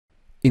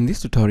In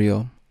this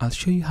tutorial, I'll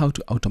show you how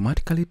to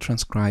automatically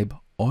transcribe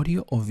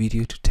audio or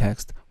video to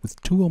text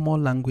with 2 or more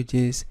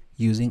languages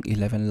using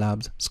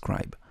ElevenLabs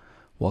Scribe.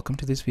 Welcome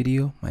to this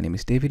video. My name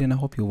is David and I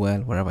hope you're well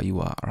wherever you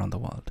are around the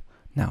world.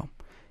 Now,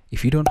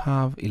 if you don't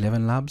have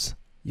ElevenLabs,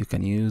 you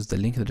can use the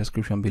link in the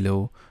description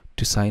below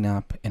to sign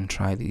up and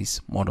try this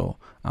model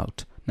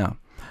out. Now,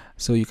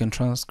 so you can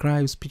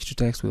transcribe speech to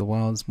text with the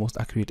world's most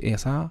accurate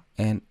ASR,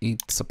 and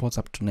it supports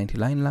up to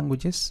 99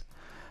 languages.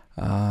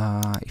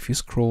 If you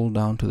scroll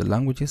down to the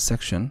languages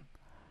section,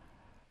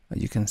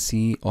 you can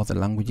see all the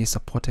languages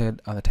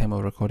supported at the time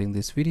of recording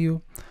this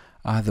video.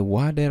 The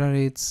word error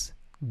rates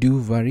do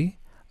vary,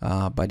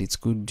 but it's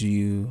good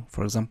to,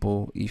 for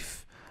example,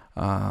 if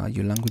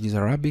your language is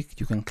Arabic,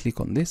 you can click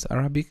on this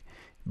Arabic,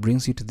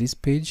 brings you to this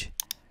page,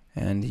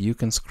 and you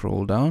can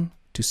scroll down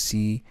to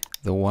see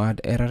the word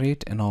error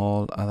rate and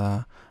all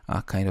other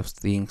kind of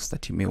things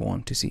that you may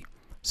want to see.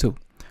 So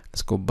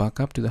let's go back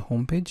up to the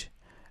home page,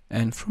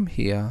 and from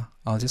here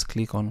I'll just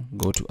click on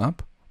go to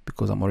app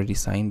because I'm already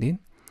signed in,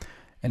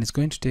 and it's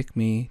going to take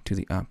me to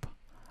the app.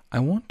 I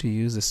want to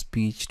use the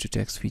speech to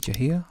text feature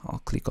here. I'll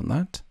click on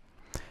that,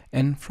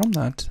 and from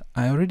that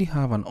I already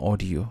have an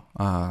audio,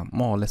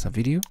 more or less a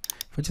video.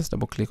 If I just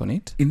double click on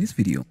it, in this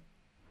video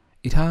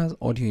it has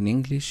audio in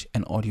English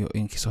and audio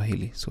in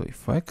Kiswahili. So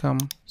if I come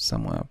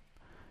somewhere,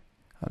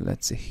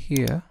 let's say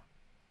here,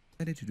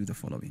 I decided to do the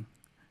following.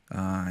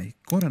 I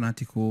got an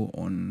article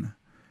on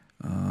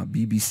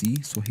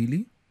BBC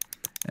Swahili,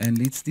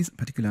 and it's this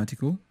particular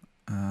article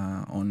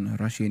on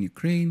Russia and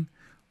Ukraine,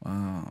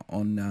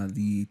 on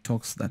the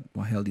talks that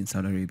were held in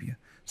Saudi Arabia.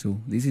 So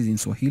this is in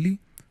Swahili.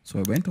 So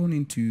I went on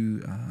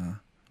into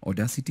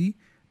Audacity,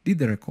 did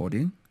the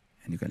recording,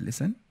 and you can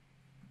listen.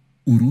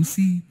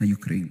 Urusi na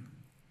Ukraine.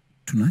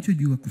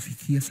 Tunachojua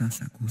kufikia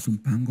sasa kuhusu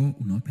mpango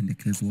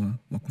unaopendekezwa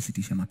wa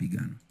kusitisha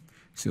mapigano.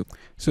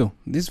 So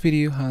this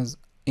video has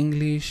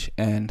English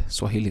and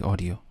Swahili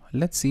audio.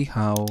 Let's see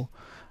how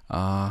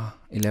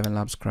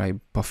ElevenLabs Scribe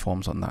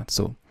performs on that.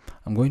 So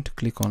I'm going to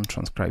click on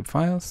transcribe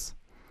files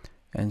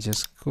and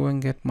just go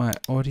and get my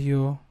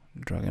audio,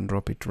 drag and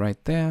drop it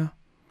right there,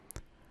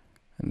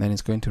 and then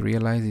it's going to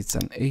realize it's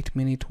an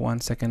 8-minute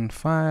 1-second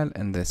file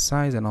and the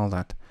size and all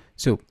that.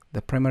 So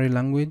the primary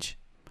language,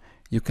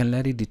 you can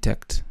let it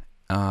detect,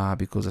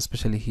 because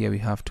especially here we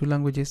have 2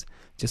 languages.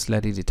 Just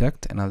let it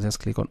detect, and I'll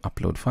just click on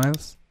upload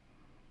files.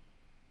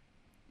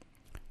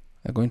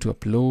 I'm going to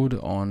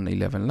upload on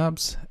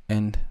ElevenLabs,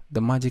 and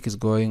the magic is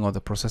going, or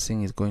the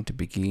processing is going to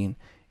begin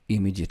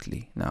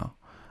immediately. Now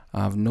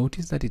I've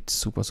noticed that it's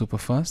super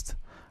fast,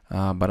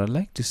 but I'd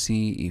like to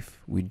see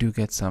if we do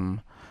get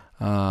some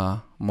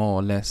more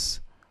or less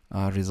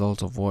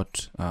results of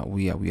what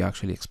we are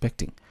actually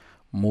expecting.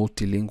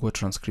 Multilingual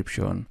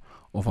transcription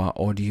of our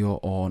audio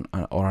or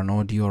an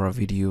audio or a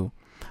video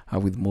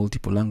with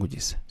multiple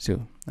languages.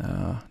 So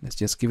let's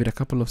just give it a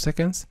couple of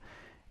seconds,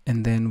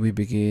 and then we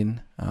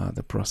begin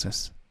the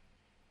process.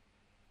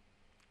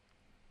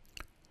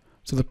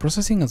 So the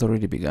processing has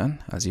already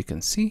begun. As you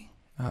can see,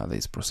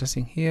 there's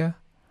processing here.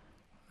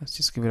 Let's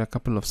just give it a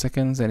couple of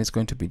seconds and it's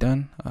going to be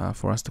done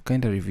for us to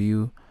kind of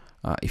review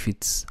if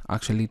it's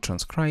actually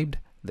transcribed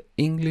the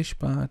English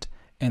part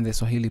and the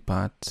Swahili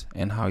part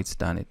and how it's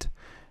done it.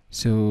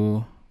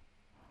 So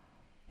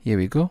here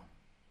we go.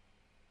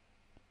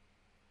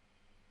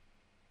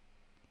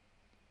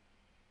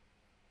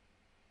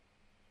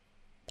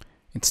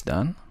 It's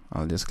done.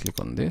 I'll just click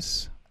on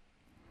this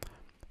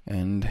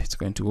and it's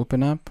going to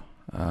open up.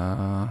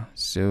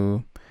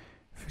 So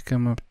if we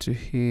come up to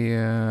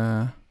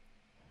here,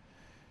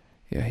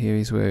 yeah, here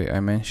is where I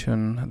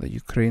mentioned the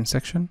Ukraine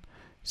section.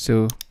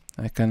 So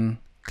I can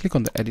click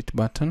on the edit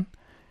button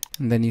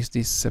and then use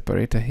this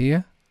separator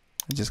here.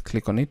 I just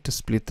click on it to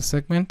split the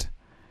segment.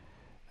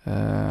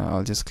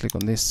 I'll just click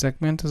on this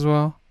segment as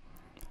well.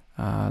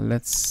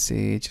 Let's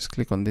see, just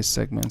click on this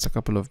segment a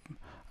couple of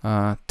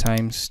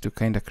times to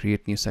kind of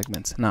create new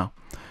segments. Now,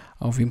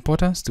 of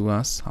importance to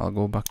us, I'll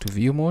go back to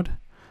view mode.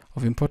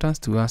 Of importance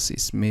to us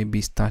is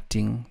maybe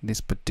starting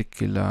this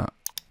particular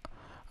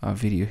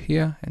video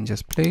here and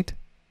just play it.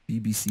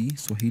 BBC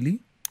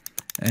Swahili,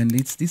 and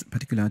it's this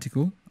particular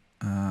article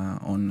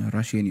on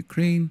Russia and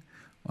Ukraine,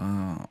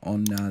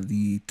 on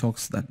the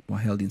talks that were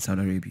held in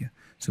Saudi Arabia.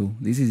 So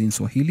this is in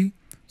Swahili.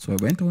 So I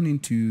went on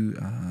into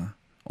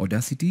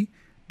Audacity,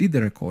 did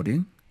the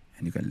recording,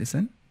 and you can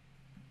listen.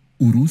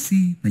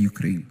 Urusi na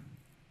Ukraine.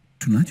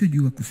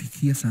 Tunachojua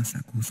kufikia sasa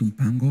kuhusu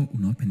mpango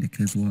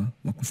unaopendekezwa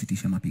wa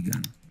kusitisha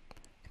mapigano.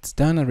 It's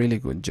done a really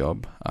good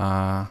job.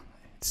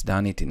 It's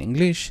done it in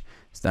English,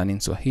 it's done in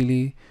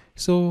Swahili.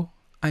 So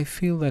I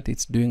feel that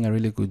it's doing a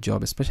really good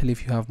job, especially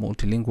if you have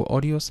multilingual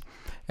audios.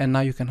 And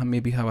now you can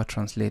maybe have a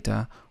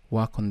translator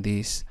work on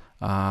this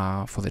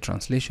for the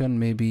translation.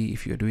 Maybe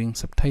if you're doing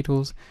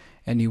subtitles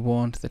and you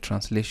want the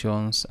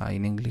translations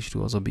in English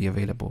to also be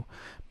available.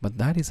 But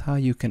that is how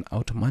you can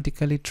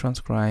automatically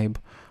transcribe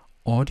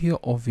audio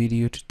or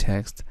video to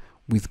text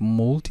with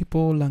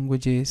multiple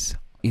languages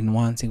in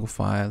one single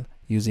file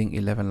using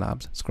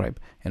ElevenLabs Scribe.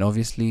 And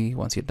obviously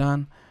once you're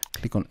done,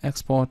 click on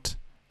export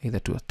either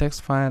to a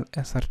text file,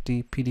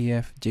 SRT,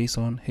 PDF,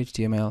 JSON,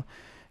 HTML,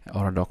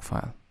 or a doc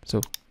file.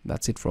 So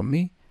that's it from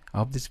me. I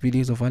hope this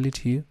video is of value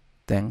to you.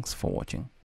 Thanks for watching.